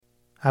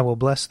I will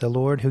bless the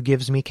Lord who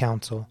gives me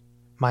counsel.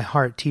 My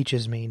heart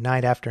teaches me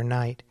night after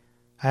night.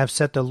 I have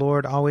set the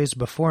Lord always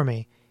before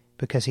me,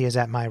 because he is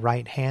at my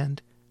right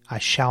hand. I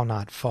shall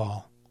not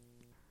fall.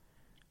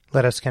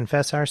 Let us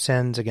confess our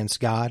sins against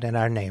God and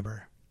our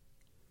neighbor.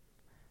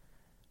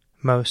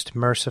 Most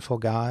merciful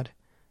God,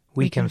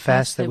 we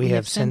confess that we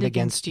have sinned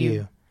against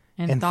you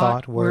in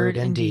thought, word,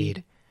 and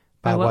deed,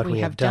 by what we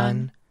have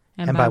done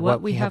and by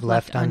what we have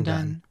left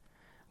undone.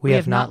 We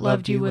have not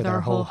loved you with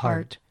our whole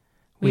heart.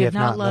 We have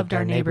not loved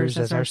our neighbors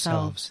as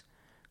ourselves.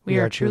 We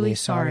are truly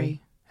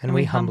sorry, and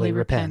we humbly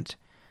repent.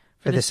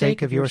 For the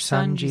sake of your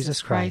Son,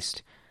 Jesus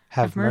Christ,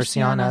 have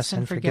mercy on us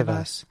and forgive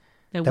us,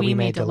 that we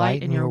may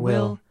delight in your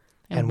will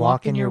and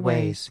walk in your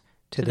ways,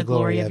 to the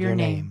glory of your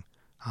name.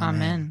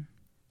 Amen.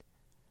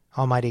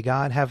 Almighty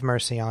God, have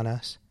mercy on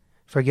us.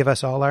 Forgive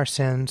us all our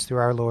sins through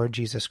our Lord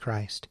Jesus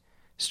Christ.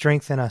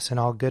 Strengthen us in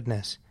all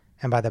goodness,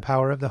 and by the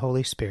power of the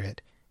Holy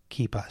Spirit,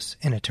 keep us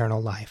in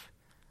eternal life.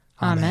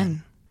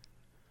 Amen.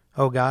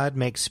 O God,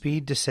 make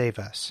speed to save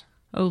us.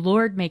 O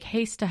Lord, make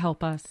haste to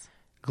help us.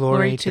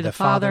 Glory to the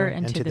Father,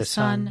 and to the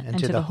Son, and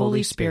to the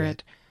Holy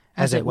Spirit,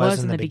 as it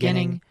was in the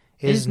beginning,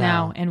 is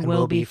now, and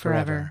will be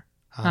forever.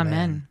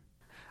 Amen.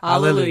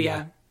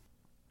 Alleluia.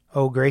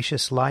 O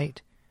gracious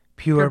light,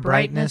 pure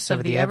brightness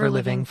of the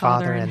ever-living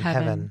Father in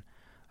heaven,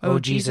 O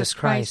Jesus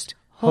Christ,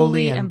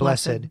 holy and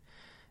blessed,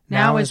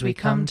 now as we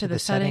come to the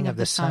setting of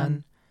the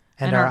sun,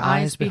 and our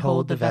eyes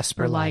behold the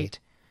vesper light,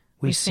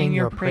 we sing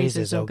your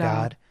praises, O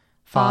God,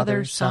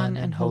 Father, Son,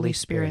 and Holy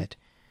Spirit.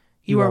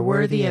 You are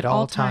worthy at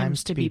all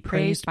times to be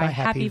praised by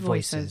happy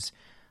voices,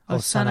 O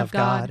Son of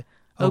God,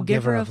 O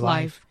Giver of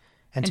life,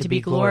 and to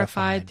be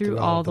glorified through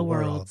all the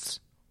worlds.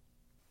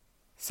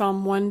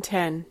 Psalm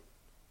 110.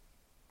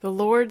 The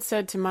Lord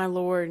said to my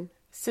Lord,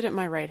 sit at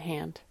my right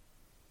hand,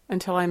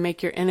 until I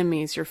make your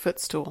enemies your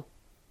footstool.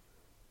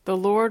 The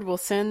Lord will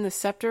send the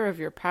scepter of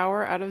your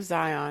power out of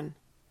Zion,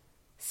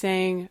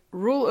 saying,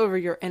 rule over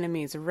your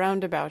enemies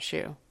round about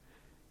you.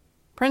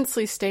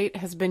 Princely state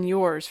has been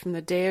yours from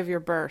the day of your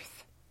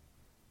birth.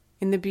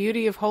 In the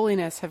beauty of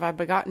holiness have I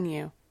begotten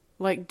you,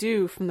 like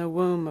dew from the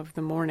womb of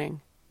the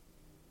morning.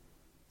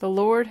 The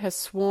Lord has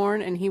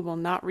sworn, and he will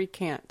not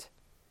recant.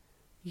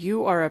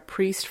 You are a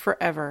priest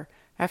forever,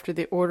 after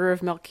the order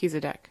of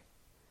Melchizedek.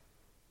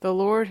 The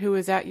Lord who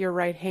is at your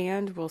right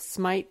hand will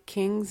smite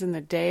kings in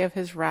the day of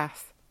his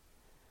wrath.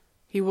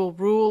 He will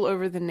rule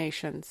over the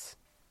nations.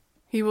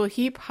 He will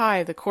heap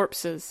high the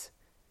corpses.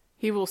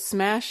 He will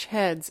smash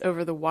heads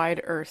over the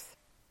wide earth.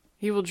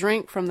 He will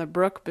drink from the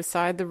brook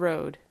beside the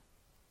road.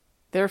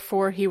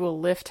 Therefore he will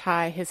lift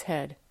high his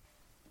head.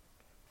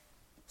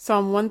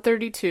 Psalm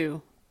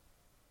 132.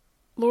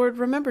 Lord,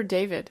 remember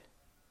David,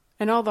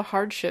 and all the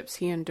hardships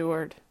he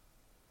endured,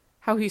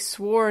 how he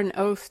swore an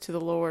oath to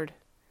the Lord,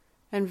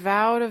 and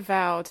vowed a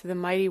vow to the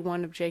Mighty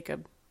One of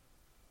Jacob.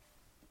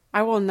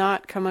 I will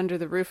not come under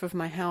the roof of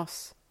my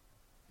house,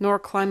 nor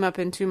climb up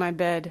into my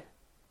bed.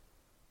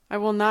 I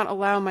will not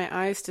allow my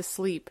eyes to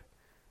sleep,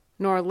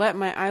 nor let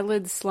my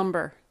eyelids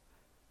slumber,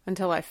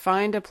 until I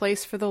find a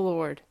place for the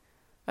Lord,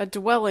 a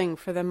dwelling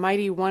for the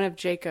Mighty One of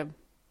Jacob.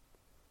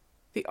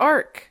 The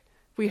ark!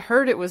 We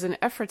heard it was in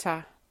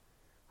Ephratah.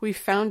 We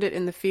found it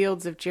in the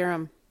fields of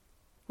Jeram.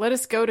 Let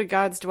us go to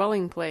God's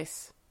dwelling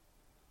place.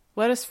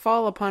 Let us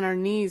fall upon our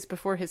knees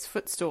before his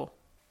footstool.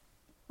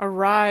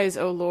 Arise,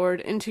 O Lord,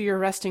 into your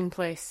resting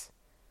place,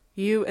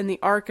 you and the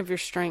ark of your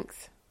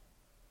strength.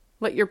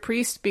 Let your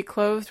priests be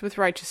clothed with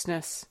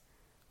righteousness.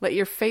 Let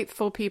your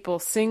faithful people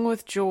sing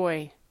with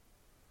joy.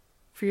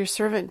 For your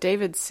servant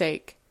David's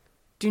sake,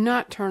 do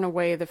not turn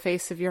away the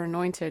face of your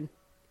anointed.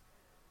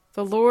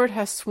 The Lord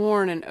has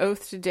sworn an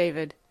oath to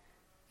David.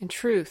 In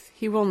truth,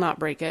 he will not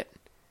break it.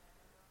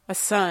 A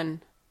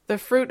son, the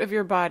fruit of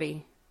your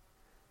body,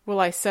 will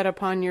I set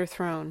upon your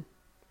throne.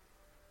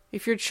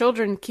 If your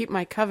children keep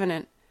my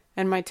covenant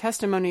and my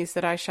testimonies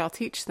that I shall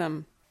teach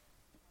them,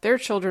 their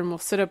children will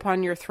sit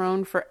upon your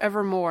throne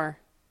forevermore.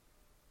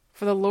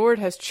 For the Lord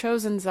has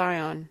chosen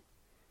Zion.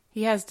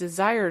 He has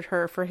desired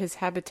her for his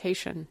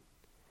habitation.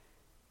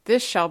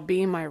 This shall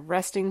be my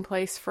resting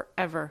place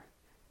forever.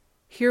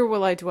 Here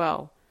will I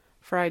dwell,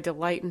 for I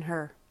delight in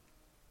her.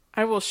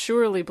 I will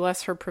surely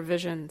bless her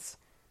provisions,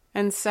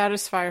 and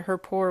satisfy her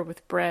poor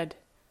with bread.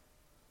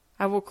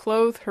 I will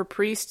clothe her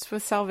priests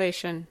with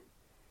salvation,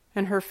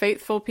 and her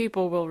faithful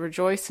people will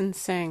rejoice and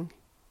sing.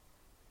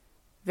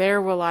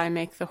 There will I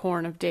make the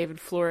horn of David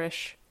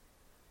flourish.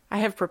 I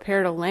have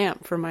prepared a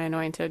lamp for my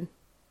anointed.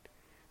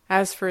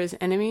 As for his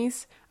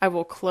enemies, I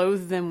will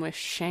clothe them with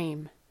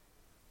shame.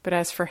 But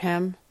as for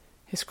him,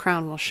 his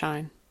crown will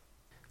shine.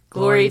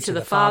 Glory to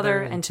the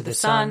Father, and to the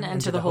Son,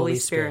 and to the Holy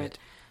Spirit,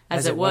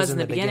 as it was in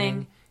the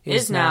beginning,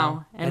 is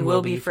now, and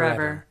will be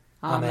forever.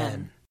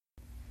 Amen.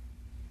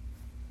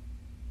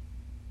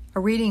 A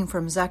reading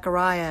from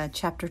Zechariah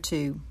chapter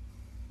 2.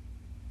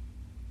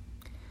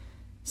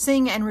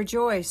 Sing and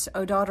rejoice,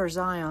 O daughter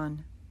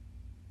Zion.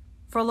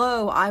 For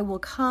lo, I will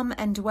come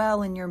and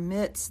dwell in your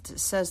midst,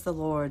 says the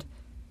Lord.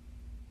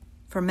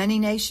 For many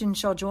nations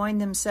shall join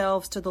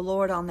themselves to the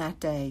Lord on that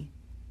day,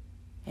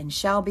 and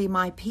shall be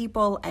my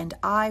people, and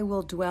I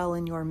will dwell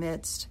in your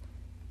midst.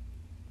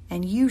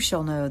 And you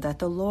shall know that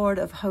the Lord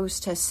of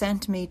hosts has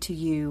sent me to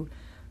you.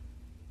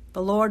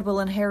 The Lord will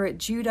inherit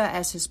Judah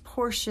as his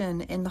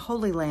portion in the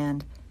Holy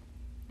Land,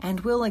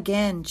 and will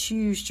again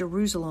choose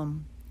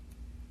Jerusalem.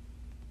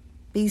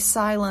 Be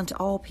silent,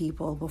 all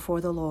people, before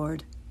the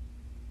Lord,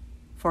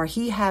 for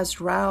he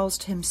has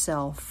roused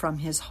himself from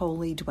his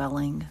holy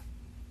dwelling.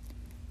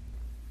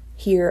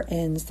 Here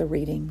ends the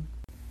reading.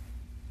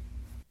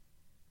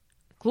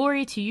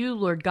 Glory to you,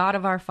 Lord God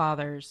of our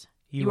fathers.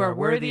 You are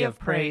worthy of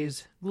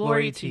praise.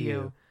 Glory to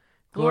you.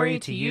 Glory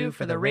to you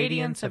for the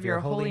radiance of your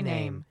holy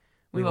name.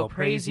 We will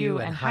praise you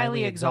and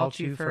highly exalt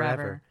you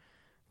forever.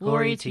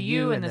 Glory to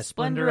you in the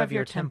splendor of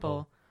your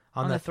temple.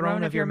 On the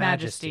throne of your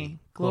majesty,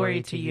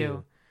 glory to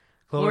you.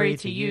 Glory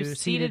to you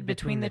seated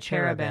between the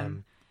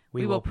cherubim.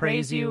 We will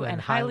praise you and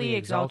highly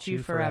exalt you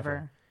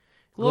forever.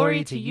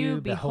 Glory to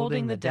you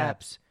beholding the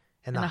depths.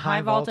 In the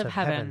high vault of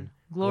heaven,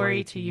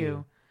 glory to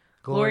you.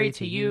 Glory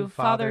to you,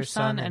 Father,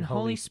 Son, and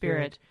Holy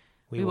Spirit.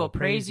 We will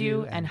praise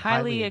you and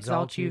highly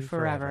exalt you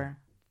forever.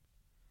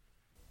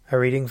 A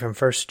reading from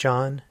 1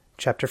 John,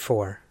 chapter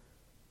 4.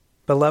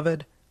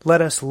 Beloved, let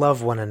us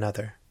love one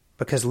another,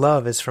 because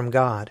love is from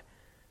God.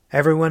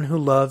 Everyone who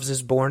loves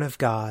is born of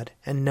God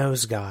and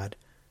knows God.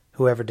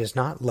 Whoever does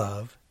not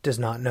love does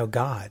not know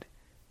God,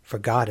 for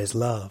God is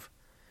love.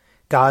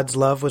 God's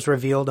love was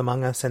revealed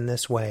among us in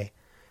this way.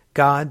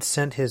 God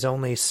sent his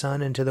only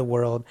Son into the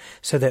world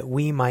so that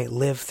we might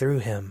live through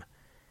him.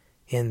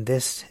 In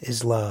this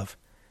is love,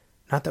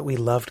 not that we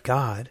loved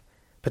God,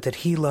 but that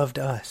he loved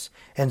us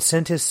and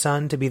sent his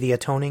Son to be the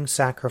atoning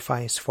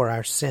sacrifice for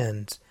our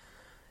sins.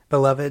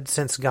 Beloved,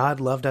 since God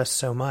loved us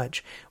so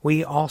much,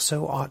 we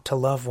also ought to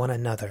love one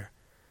another.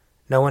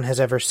 No one has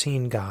ever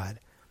seen God.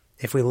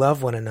 If we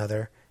love one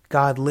another,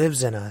 God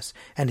lives in us,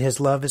 and his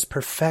love is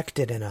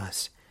perfected in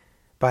us.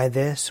 By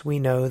this we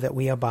know that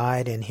we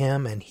abide in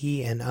him and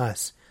he in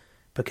us,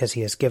 because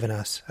he has given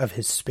us of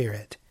his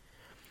Spirit.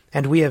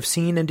 And we have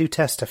seen and do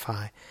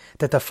testify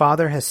that the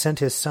Father has sent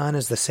his Son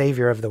as the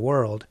Savior of the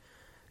world.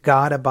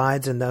 God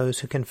abides in those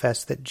who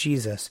confess that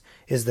Jesus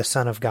is the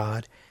Son of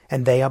God,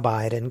 and they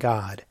abide in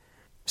God.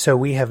 So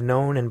we have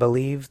known and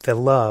believed the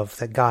love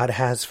that God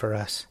has for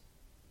us.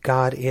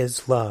 God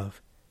is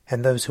love,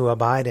 and those who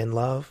abide in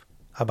love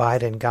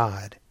abide in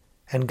God,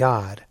 and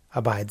God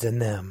abides in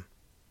them.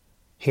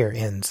 Here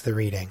ends the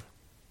reading.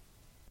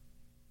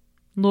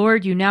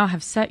 Lord, you now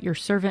have set your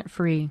servant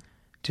free,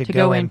 to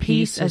go in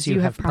peace as you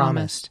have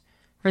promised.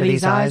 For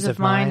these eyes of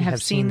mine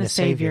have seen the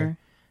Savior,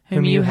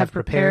 whom you have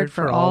prepared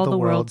for all the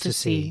world to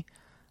see,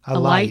 a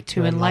light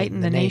to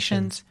enlighten the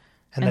nations,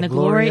 and the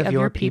glory of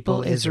your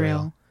people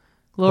Israel.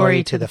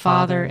 Glory to the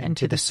Father, and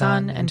to the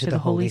Son, and to the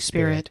Holy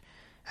Spirit,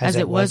 as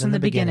it was in the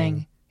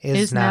beginning,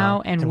 is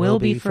now, and will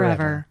be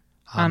forever.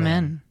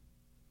 Amen.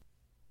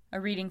 A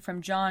reading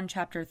from John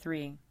chapter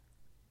 3.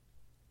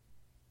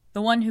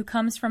 The one who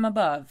comes from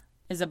above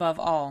is above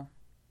all.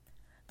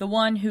 The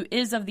one who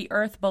is of the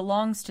earth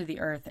belongs to the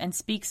earth and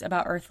speaks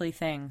about earthly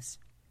things.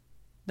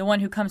 The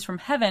one who comes from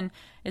heaven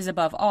is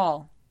above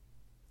all.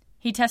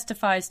 He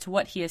testifies to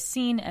what he has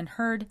seen and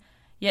heard,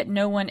 yet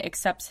no one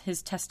accepts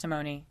his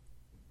testimony.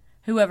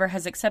 Whoever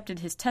has accepted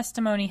his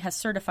testimony has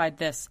certified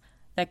this,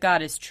 that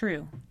God is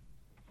true.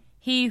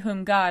 He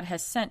whom God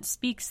has sent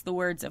speaks the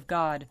words of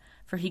God,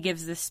 for he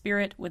gives the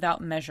Spirit without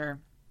measure.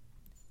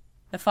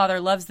 The Father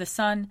loves the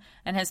Son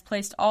and has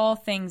placed all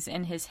things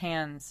in his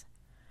hands.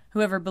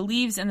 Whoever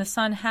believes in the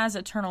Son has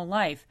eternal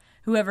life.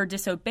 Whoever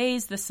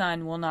disobeys the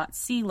Son will not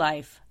see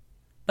life,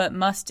 but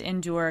must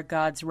endure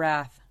God's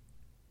wrath.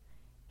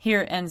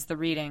 Here ends the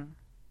reading.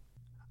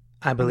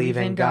 I believe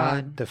in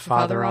God, the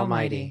Father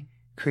Almighty,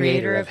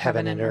 creator of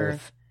heaven and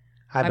earth.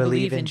 I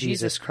believe in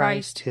Jesus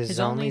Christ, his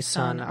only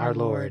Son, our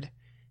Lord.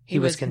 He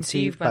was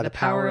conceived by the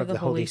power of the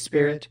Holy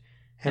Spirit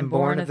and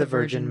born of the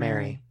Virgin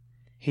Mary.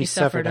 He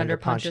suffered under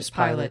Pontius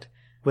Pilate,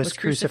 was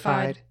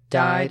crucified,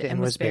 died, and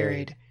was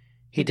buried.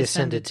 He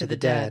descended to the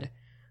dead.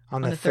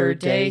 On the third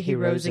day he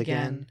rose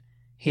again.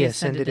 He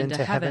ascended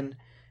into heaven,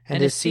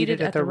 and is seated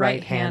at the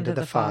right hand of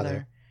the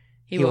Father.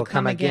 He will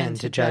come again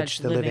to judge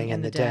the living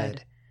and the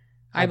dead.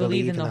 I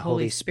believe in the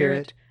Holy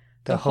Spirit,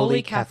 the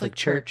Holy Catholic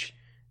Church,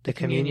 the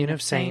communion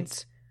of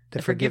saints,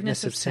 the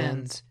forgiveness of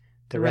sins,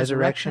 the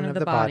resurrection of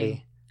the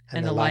body,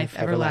 and the life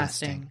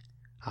everlasting.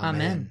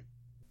 Amen.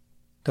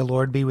 The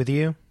Lord be with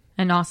you.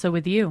 and also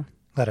with you.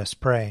 Let us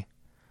pray.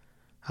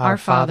 Our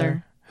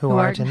Father, who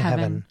art in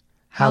heaven,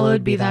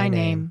 hallowed be thy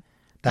name.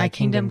 Thy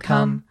kingdom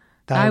come,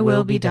 thy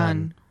will be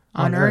done,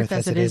 on earth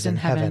as it is in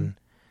heaven.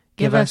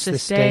 Give us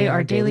this day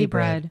our daily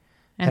bread,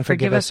 and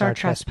forgive us our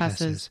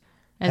trespasses,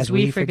 as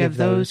we forgive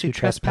those who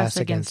trespass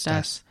against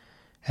us.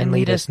 And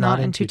lead us not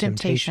into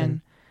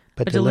temptation,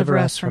 but deliver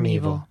us from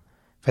evil.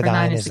 For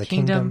thine is the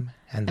kingdom,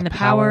 and the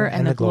power,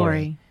 and the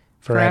glory,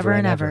 forever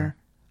and ever.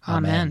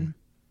 Amen.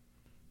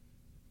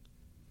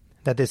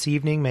 That this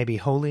evening may be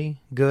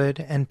holy,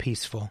 good, and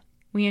peaceful.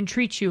 We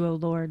entreat you, O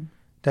Lord.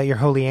 That your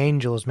holy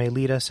angels may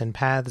lead us in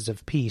paths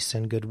of peace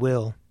and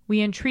goodwill.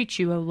 We entreat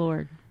you, O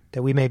Lord.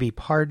 that we may be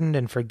pardoned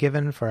and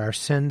forgiven for our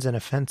sins and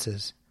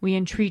offenses. We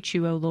entreat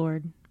you, O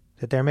Lord.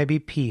 That there may be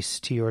peace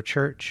to your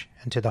church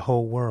and to the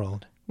whole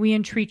world. We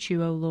entreat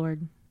you, O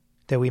Lord.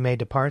 That we may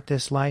depart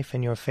this life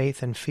in your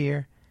faith and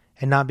fear,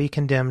 and not be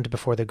condemned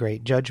before the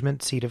great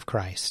judgment seat of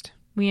Christ.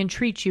 We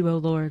entreat you, O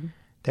Lord.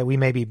 That we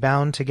may be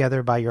bound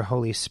together by your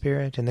Holy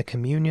Spirit in the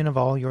communion of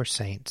all your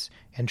saints,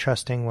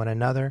 entrusting one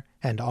another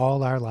and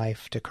all our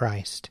life to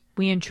Christ.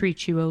 We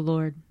entreat you, O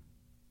Lord.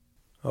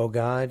 O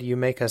God, you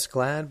make us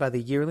glad by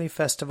the yearly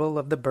festival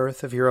of the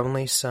birth of your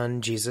only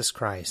Son, Jesus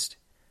Christ.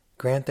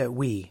 Grant that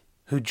we,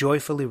 who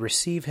joyfully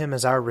receive him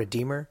as our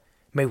Redeemer,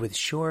 may with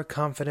sure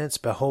confidence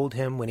behold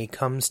him when he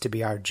comes to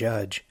be our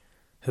Judge,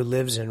 who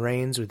lives and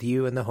reigns with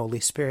you in the Holy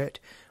Spirit,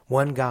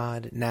 one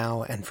God,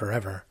 now and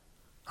forever.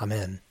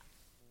 Amen.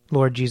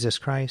 Lord Jesus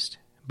Christ,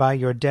 by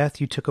your death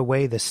you took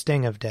away the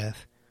sting of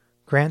death.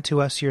 Grant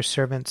to us, your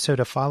servants, so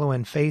to follow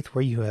in faith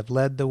where you have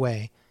led the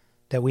way,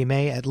 that we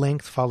may at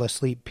length fall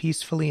asleep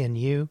peacefully in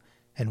you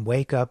and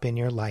wake up in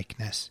your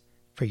likeness,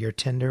 for your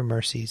tender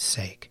mercy's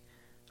sake.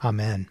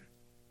 Amen.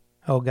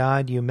 O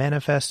God, you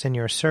manifest in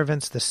your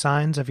servants the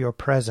signs of your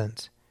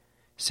presence.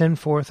 Send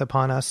forth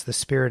upon us the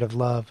Spirit of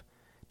love,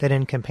 that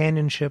in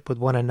companionship with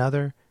one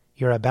another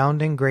your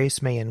abounding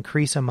grace may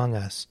increase among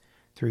us,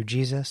 through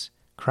Jesus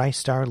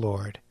Christ our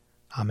Lord.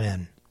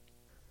 Amen.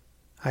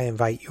 I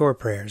invite your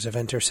prayers of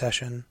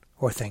intercession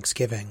or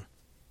thanksgiving.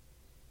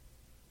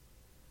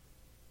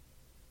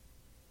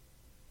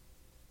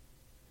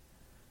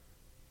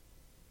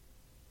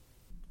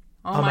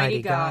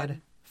 Almighty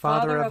God,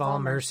 Father of all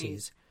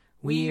mercies,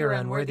 we, your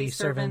unworthy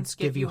servants,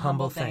 give you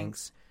humble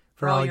thanks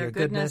for all your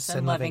goodness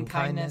and loving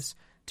kindness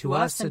to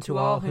us and to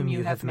all whom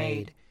you have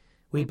made.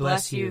 We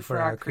bless you for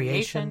our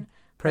creation,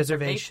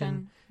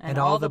 preservation, and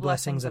all the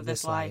blessings of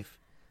this life,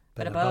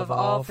 but above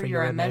all for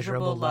your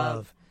immeasurable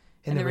love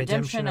in the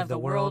redemption of the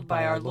world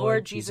by our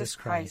Lord Jesus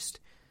Christ,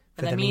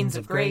 for the means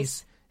of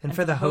grace and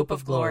for the hope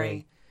of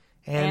glory.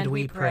 And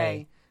we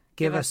pray,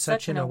 give us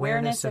such an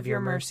awareness of your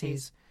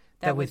mercies,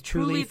 that with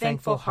truly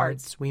thankful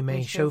hearts we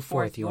may show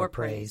forth your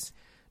praise,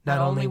 not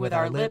only with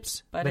our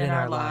lips, but in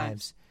our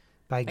lives,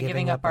 by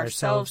giving up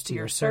ourselves to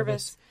your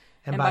service,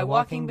 and by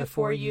walking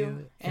before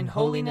you in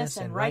holiness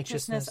and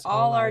righteousness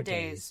all our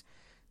days,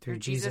 through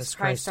Jesus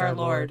Christ our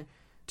Lord,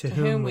 to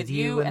whom with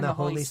you and the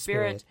Holy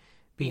Spirit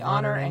be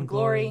honor and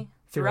glory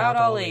throughout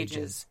all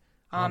ages.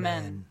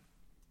 Amen.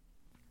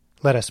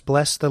 Let us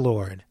bless the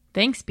Lord.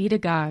 Thanks be to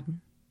God.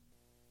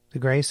 The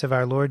grace of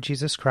our Lord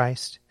Jesus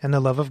Christ, and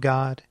the love of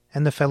God,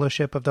 and the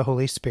fellowship of the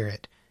Holy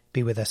Spirit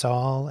be with us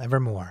all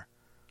evermore.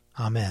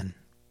 Amen.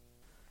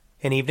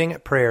 An Evening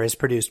at Prayer is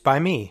produced by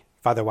me,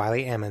 Father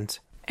Wiley Ammons.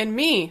 And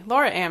me,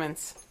 Laura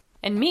Ammons.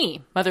 And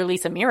me, Mother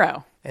Lisa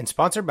Miro. And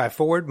sponsored by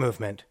Forward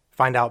Movement.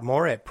 Find out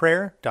more at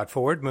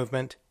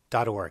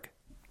prayer.forwardmovement.org.